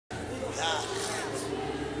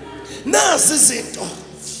nazi izinto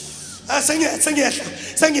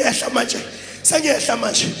sengiyehla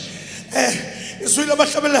manje izwile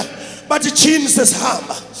abahlabela bathi chini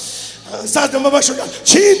sesihamba sazi noma basho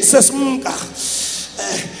chini sesimka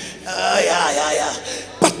ya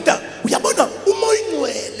but uyabona umoya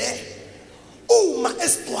ingcwele uma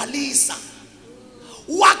esigcwalisa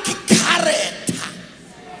wakhe character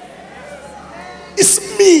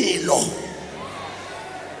isimilo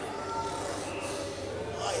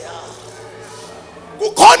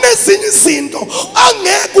kukhona ezinye izinto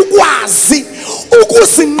angeke ukwazi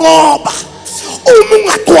ukusinqoba uma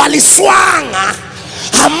ungagcwaliswanga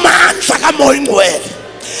amandla kamoya ingcwele.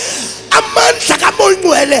 Amandla kamoya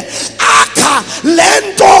ingcwele akha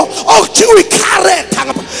lento okuthiwa i-character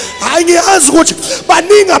ngapha. Hayi ngiyazi ukuthi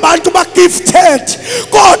baningi abantu ba-gifted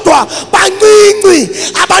kodwa bancinci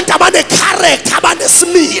abantu abane-character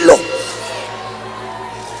abanesimilo.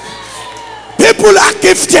 People are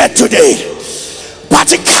gifted today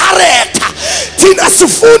but i-character thina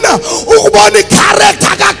sifuna ukubona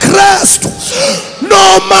i-character kaKristu.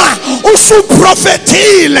 Noma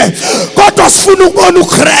usuprofethile kodwa sifuna ukubona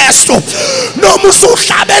uKristu. Noma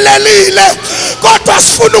usuhlabelelile kodwa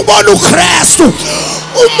sifuna ukubona uKristu.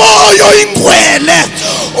 Umoya oyingcwele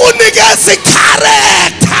unikeza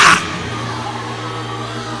i-character.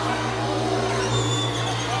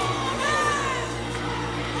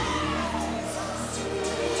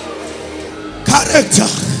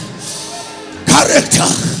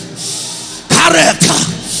 Character.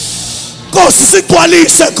 Nkosi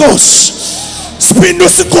sigcwalise Nkosi. Siphinde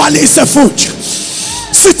sigcwalise futhi.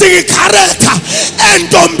 Sidinga i-character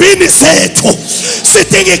entombini zethu.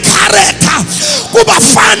 Sidinga i-character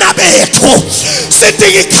kubafana bethu.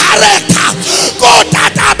 Sidinga i-character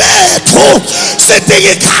kotata bethu.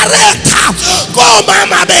 Sidinga i-character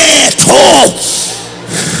komama bethu.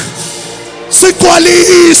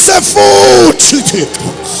 Sigcwalise futhi.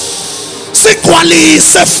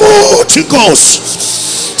 Sigcwalise futhi Nkosi.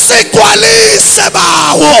 Sigcwalise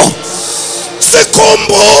bawo.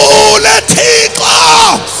 Sikhumbule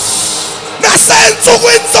Thixo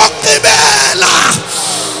nasensukwini zokugqibela.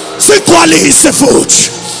 Sigcwalise futhi.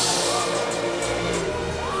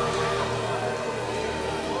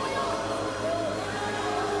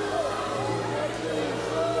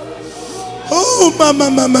 Oh mama.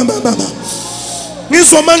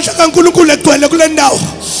 Ngizwa amandla kaNkulunkulu egcwele kule ndawo.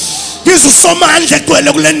 Ngizwa somandla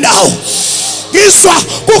egcwele kule ndawo. Ngizwa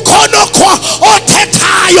kukhona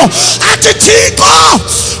othethayo athi Thixo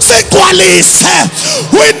sigcwalise.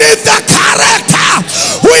 We need the character.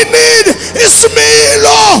 We need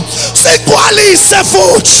isimilo. Sigcwalise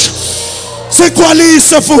futhi.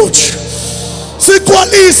 Sigcwalise futhi.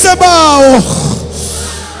 Sigcwalise bawo.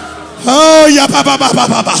 Oh ya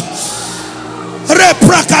baba.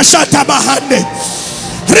 Reprakashata bahande.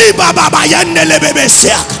 Riba baba yandele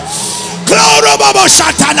bebesiaka. Glory baba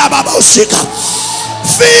shatana baba usika.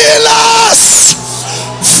 Fill us.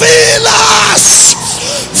 Fill us.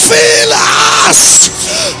 Fill us.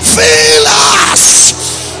 Fill us.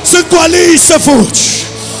 Sigcwalise futhi.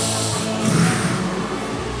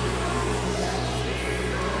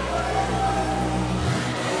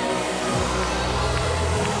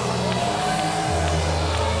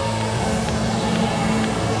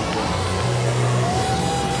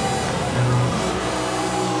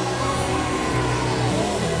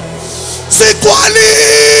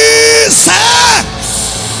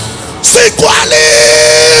 Sigcwalise.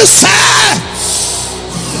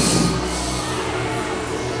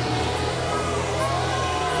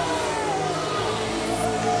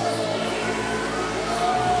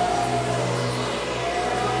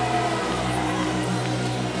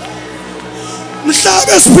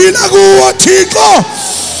 Mhlaba esiphila kuwo Thixo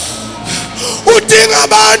udinga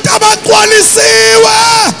abantu abagcwalisiwe.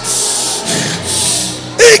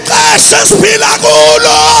 Ixesha esiphila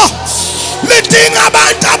kulo lidinga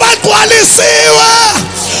abantu abagcwalisiwe.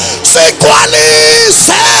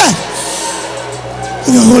 Sigcwalise.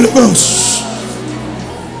 The Holy Ghost.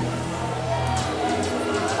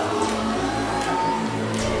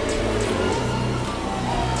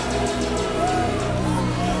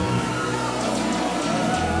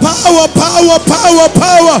 Power.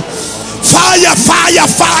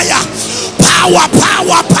 Fire.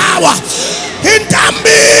 Power.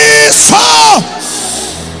 Intambiso.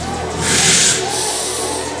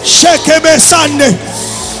 Shekebe sande.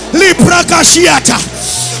 Liprakashiata.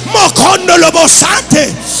 Mokondo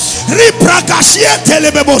lobosante. Riprakashiate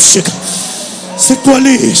lebebosika.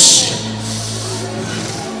 Sigcwalise.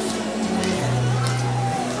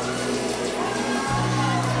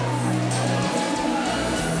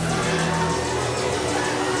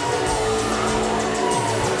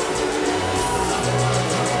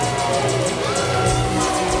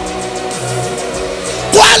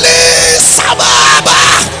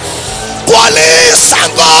 Gwalisa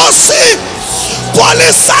Nkosi,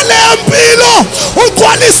 gwalisa le mpilo,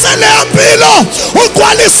 ugwalisa le mpilo,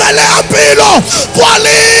 ugwalisa le mpilo,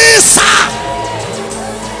 gwalisa.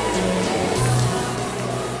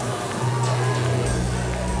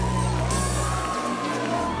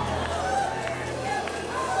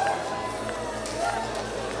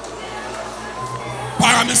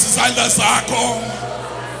 Phakamisa isandla sakho,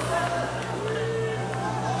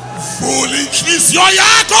 vula inhliziyo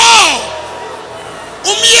yakho,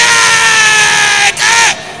 umyeke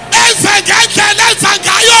enze ngendlela enza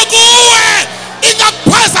ngayo kuwe,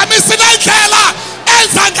 ingakuphazamisi nendlela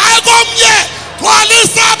enza ngayo komnye.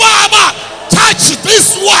 Gwalisa baba, touch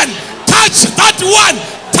this one, touch that one,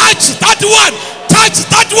 touch that one, touch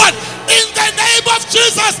that one, in the name of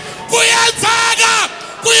Jesus. Kuyenzeka,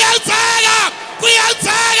 kuyenzeka,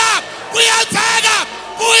 kuyenzeka, kuyenzeka,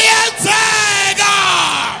 kuyenzeka.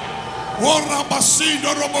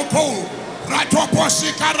 Orabasindo roboko,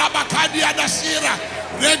 ratoposhika rabakadi adashira,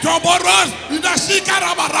 retoboros idashika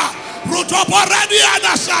rabara, rutoporadi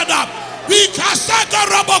adashada, bikashaka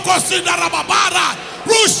roboko sinda rababara,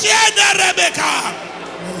 rushende rebeka.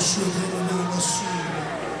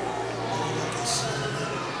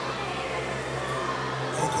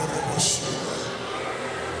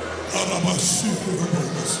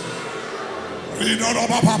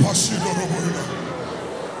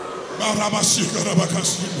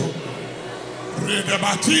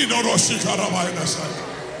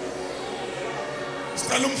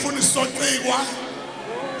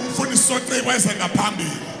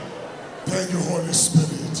 Thank you, Holy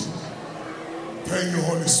Spirit. Thank you,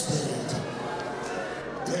 Holy Spirit.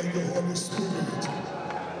 Thank you, Holy Spirit.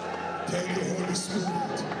 Thank you, Holy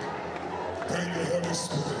Spirit. Thank you, Holy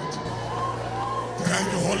Spirit. Thank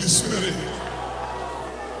you, Holy Spirit.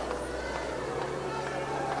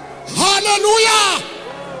 Hallelujah.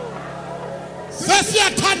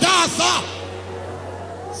 Sesiyathandaza.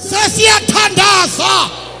 Sesiyathandaza.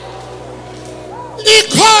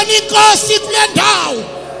 Ikhona inkosi kule ndawo.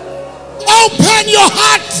 Open your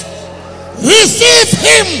heart. Receive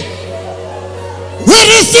him. We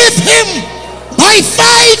receive him by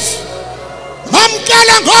faith.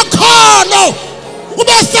 Yamkela ngokholo.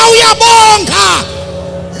 Ubese uyabonga.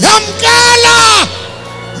 Yamkela.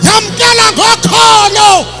 Yamkela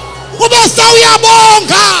ngokholo. Ubese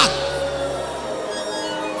uyabonga.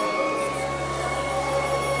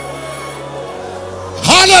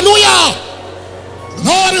 Hallelujah.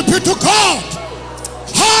 Glory be to God.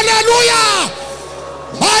 Hallelujah.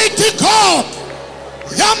 Mighty God.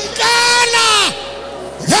 Yamkela.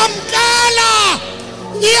 Yamkela.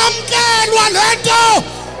 Yamkelwa lento.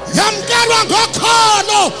 Yamkelwa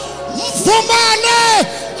ngokholo. Mvumele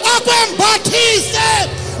akwembathise.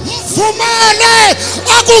 Mvumele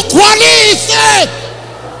akugcwalise.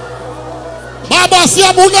 Baba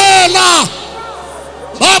siyabulela.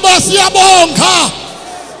 Baba siyabonga.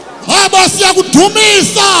 Baba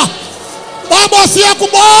siyakudumisa. Baba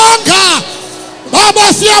siyakubonga.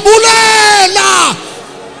 Baba siyabulela.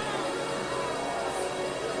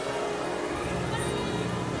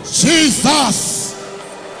 Jesus.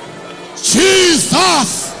 Jesus.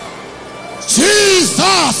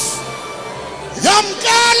 Jesus.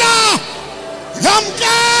 Yamkela.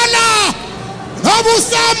 Yamkela.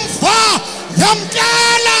 Nobusemfa.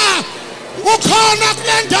 Yamkela. Ukhona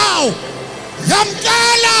kule ndawo.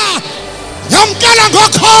 Yamkela. Yamkela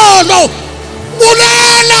ngokholo.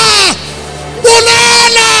 Bulela.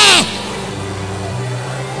 Bulela.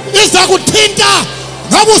 Iza kuthinta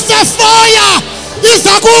nobusefoya.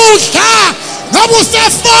 Iza kudla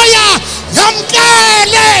nobusefoya.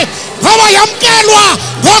 Yamkele ngoba yamkelwa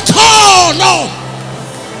ngokholo.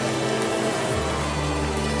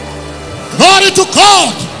 Glory to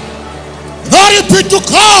God. Glory be to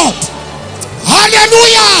God.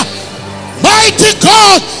 Hallelujah. Mighty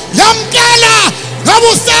God. Yamkela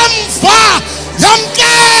nobusemfa.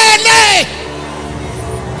 Yamkele.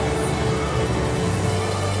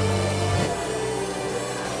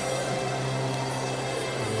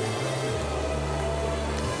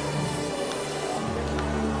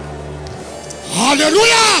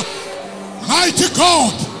 Hallelujah. Mighty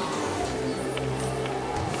God.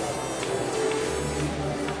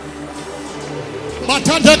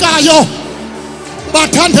 Bathandekayo.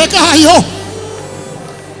 Bathandekayo.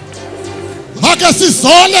 Make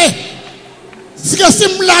sizole. Sike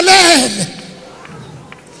simlalele.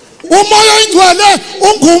 Umoya oyingcwele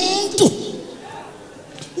ungumuntu.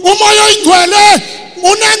 Umoya oyingcwele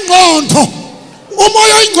unengqondo.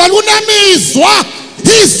 Umoya oyingcwele unemizwa.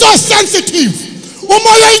 He's so sensitive.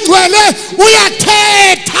 Umoya oyingcwele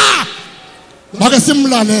uyathetha. Make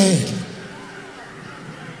simlalele.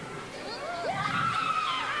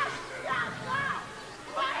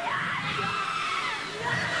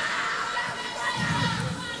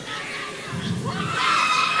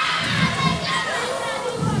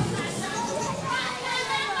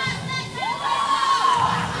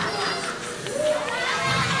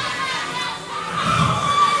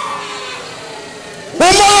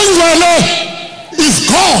 Oyingcwele is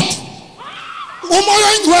God. Umoya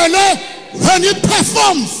Oyingcwele, when he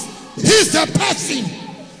performs, he's the person.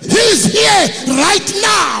 He's here right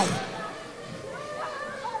now.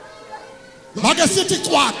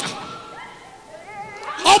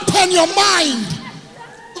 Open your mind.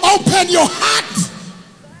 Open your heart.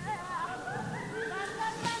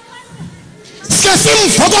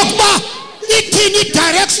 Sesimfokokuba ithini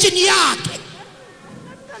direction yakhe.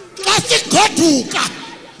 Xa sigoduka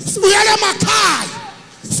sibuyela emakhaya,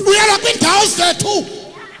 sibuyela kwiindawo zethu.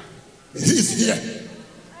 He's here.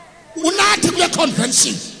 Unathi kule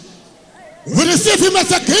convention. We receive him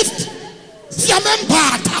as a gift.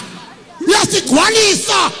 Siyamembatha.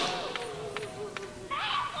 Uyasigcwalisa.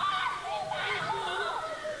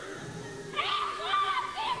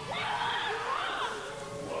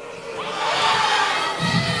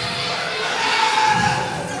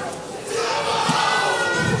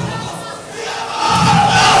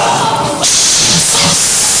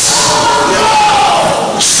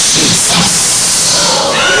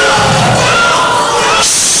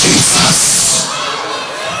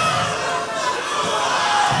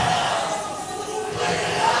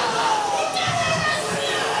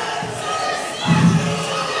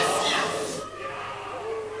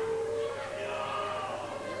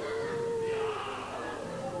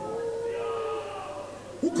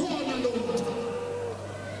 Ukhona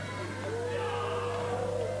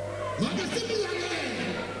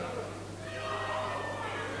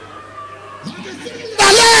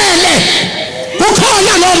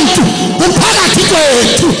lo muntu uphakathi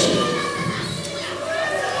kwethu.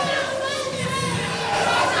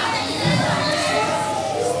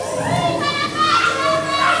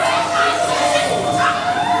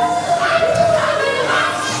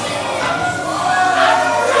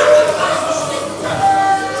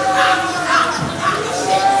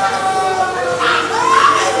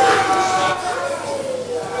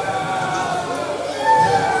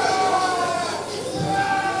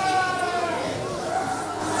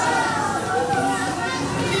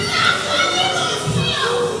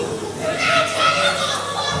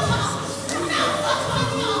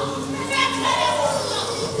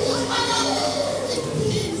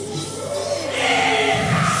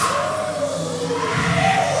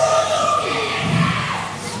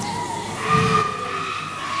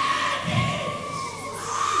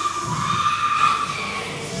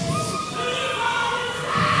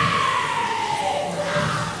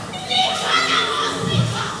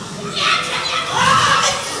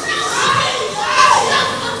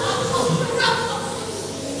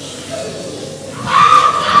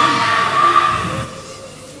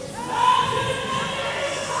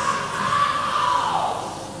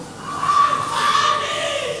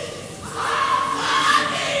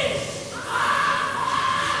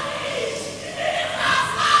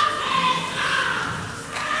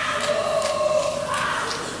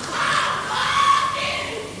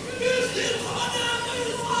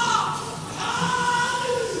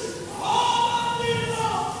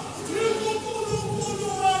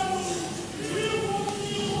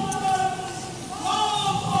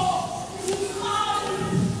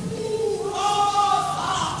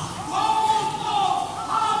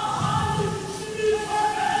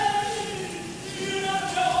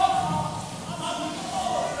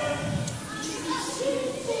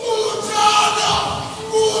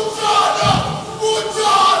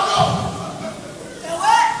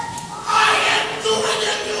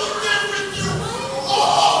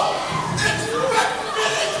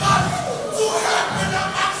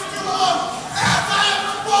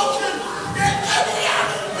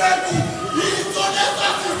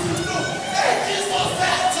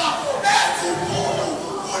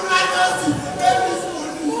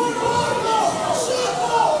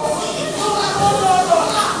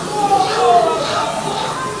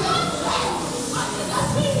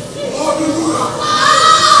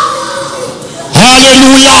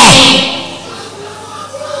 Hallelujah.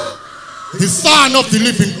 The Son of the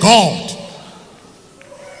living God.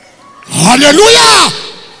 Hallelujah.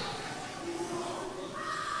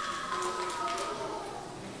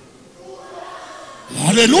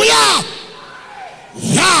 Hallelujah.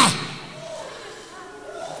 Yeah.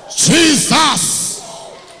 Jesus.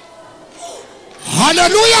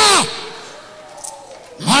 Hallelujah.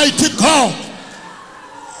 Mighty God.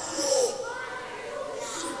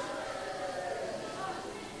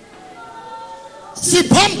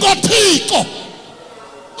 Sipamkotiko.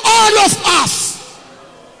 All of us.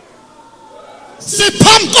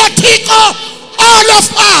 Sipamkotiko. All of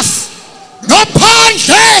us. No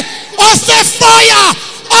panje or fire.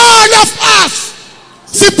 All of us.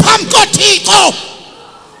 Sipamkotiko.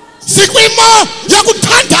 sikwimo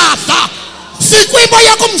yakuthandaza, sikwimo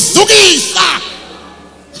yakumzukisa.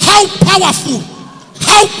 How powerful,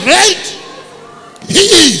 how great he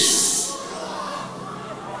is.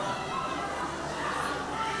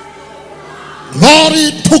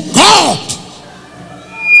 Glory to God.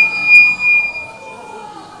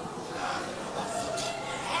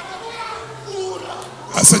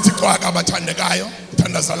 Asethi xwaka abathandekayo,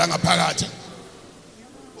 uthandazala ngaphakathi.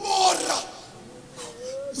 Ora.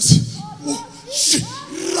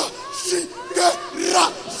 Shira shigara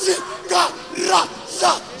shigara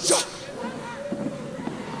sha.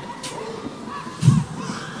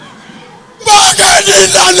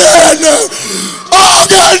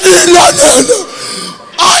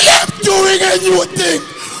 I am doing a new thing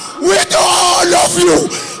with all of you.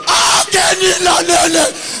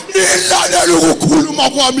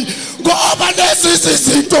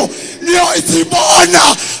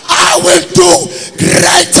 I will do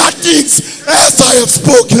greater things as I have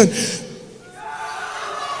spoken.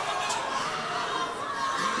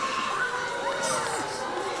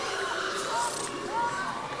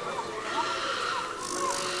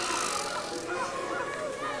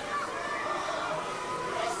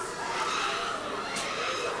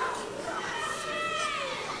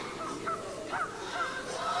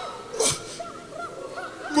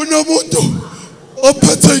 Kunomuntu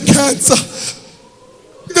ophethe cancer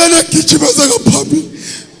ngeke gijimeza ngaphambili.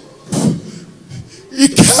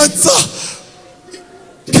 Cancer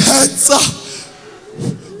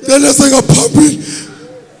ngeke ngaphambili.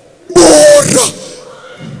 Bora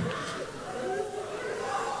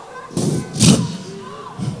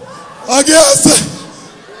ageze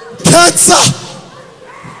cancer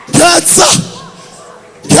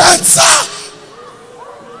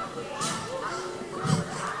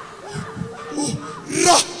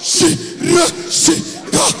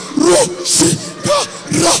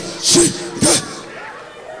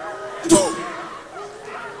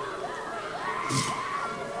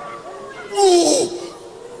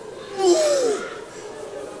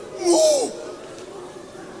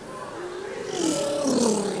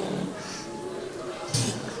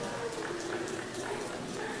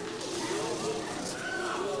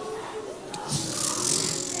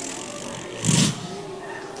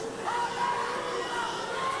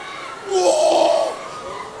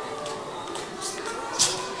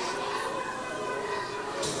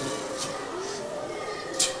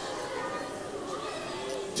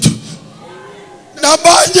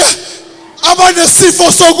nabanye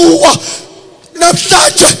abanesifo sokuwa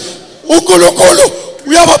namhlanje uNkulunkulu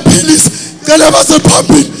uyabaphilisa. Ngale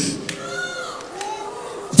basephambili.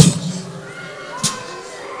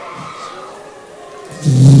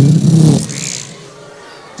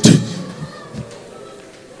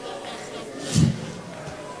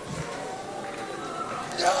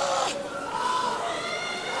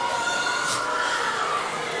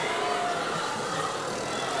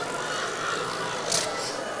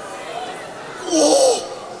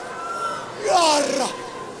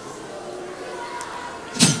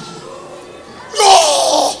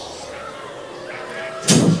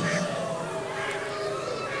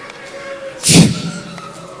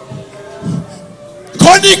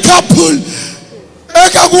 Couple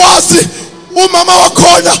ekakwazi umama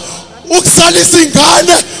wakhona ukusalisa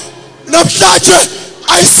ingane namhlanje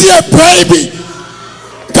I see a baby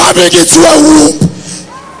coming into a womb.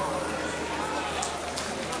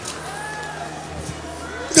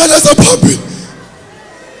 Ngaleza phambili.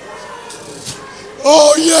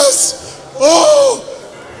 Oh yes. Oh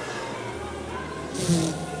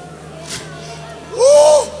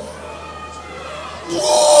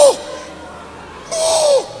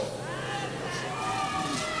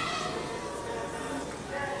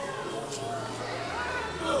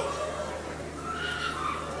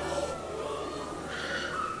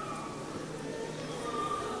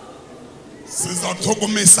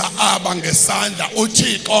sizathukumisa aba ngesandla.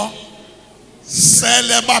 uThixo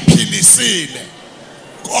sele baphilisile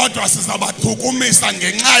kodwa sizabathukumisa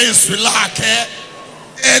ngenxa yezwi lakhe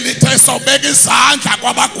elithe sobeka izandla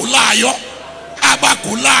kwabagulayo,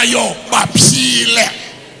 abagulayo baphile.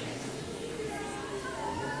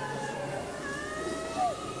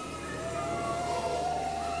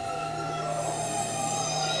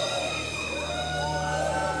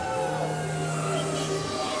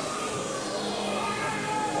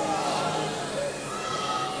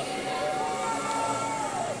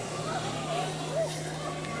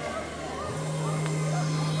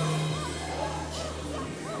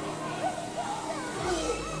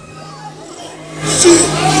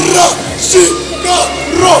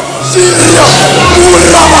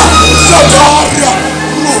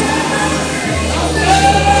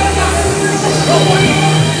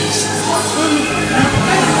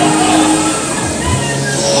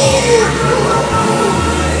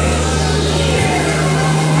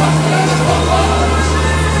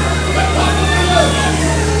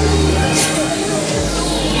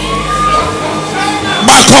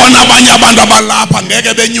 abanye abantu abalapha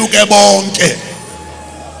ngeke benyuke bonke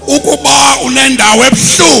ukuba unendawo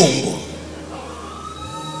ebuhlungu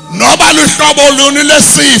noba luhlobo luni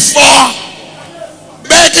lesifo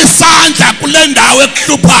beka isandla kule ndawo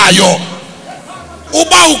ekuhluphayo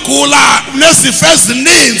uba ugula unesifo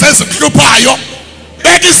ezininzi ezikuhluphayo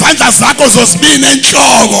beka isandla zakho zosibini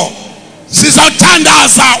enhloko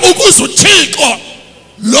sizawuthandaza ukuze uThixo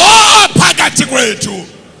lo phakathi kwethu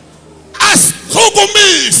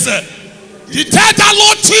asichukumise ndithetha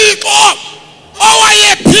lo Thixo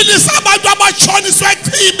owayephilisa abantu abatshoniswe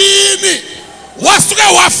echibini wasuke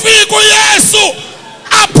wafika uYesu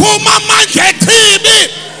aphuma amandla echibi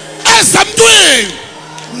esemntwini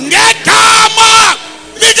ngegama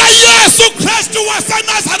likaYesu Kristu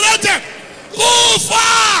waseNazaretha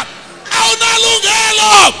kufa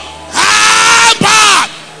awunalungelo hamba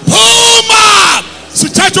phuma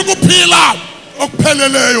sithetha ukuphila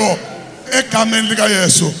okupheleleyo egameni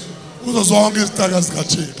likaYesu kuzo zonke izitaka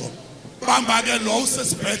zikaThixo bamba ke lo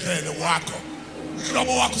usesibhedlele wakho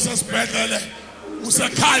mhlobo wakho usesibhedlele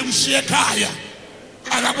usekhaya umshiye ekhaya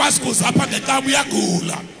akakwazi kuzapha ngeqaba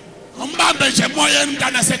uyagula umbambe nje emoyeni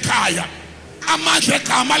umntana sekhaya amandla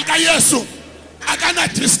egama likaYesu akana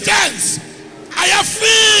distance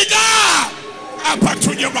ayafika apha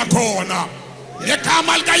thunyelwa khona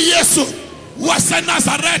ngegama likaYesu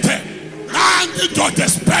waseNazaretha nanti indoda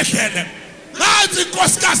esibhedlele nanti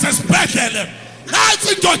inkosikazi esibhedlele nanti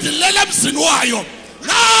indoda ilele emzini wayo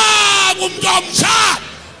umuntu omtsha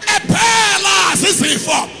ephela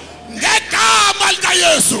zizifo ngegama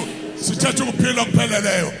likaYesu sithetha ukuphila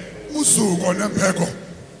okupheleleyo usuku nempeko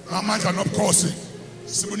amandla nobukhosi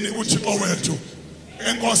sibunika uThixo wethu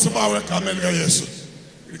enkosi bawe egameni likaYesu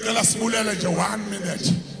ngicela sibulele nje 1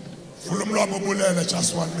 minute vula umlomo ubulele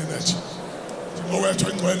just 1 minute Thixo wethu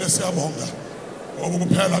ingcwele siyabonga ngoba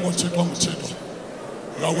ukuphela koThixo nguThixo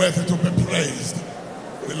you are worthy to be praised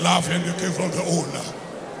we love and you give all the honor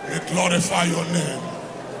we glorify your name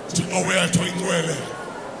Thixo wethu ingcwele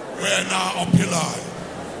wena ophilayo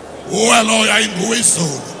uwe lo yayinguwe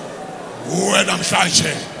izulu uwe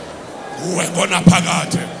namhlanje uwe ngona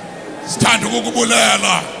phakade sithanda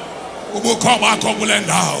ukukubulela ubukho bakho kule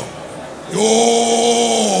ndawo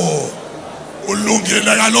yo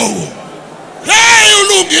ulungile kaloku hey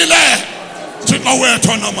ulungile Thixo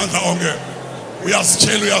wethu namandla onke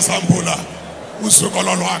uyasitshela uyasambula usuku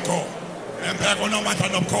lwakho empeko namandla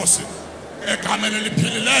nobukhosi egameni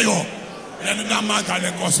eliphilileyo elinamandla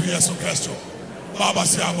lenkosi uYesu Kristu baba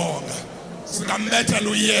siyabonga sikambethela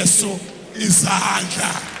uYesu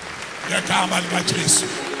izandla ngegama likaJesu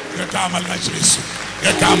ngegama likaJesu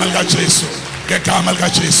ngegama likaJesu ngegama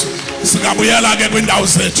likaJesu singabuyela ke kwindawo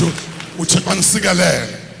zethu uThixo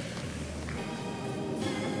nisikelele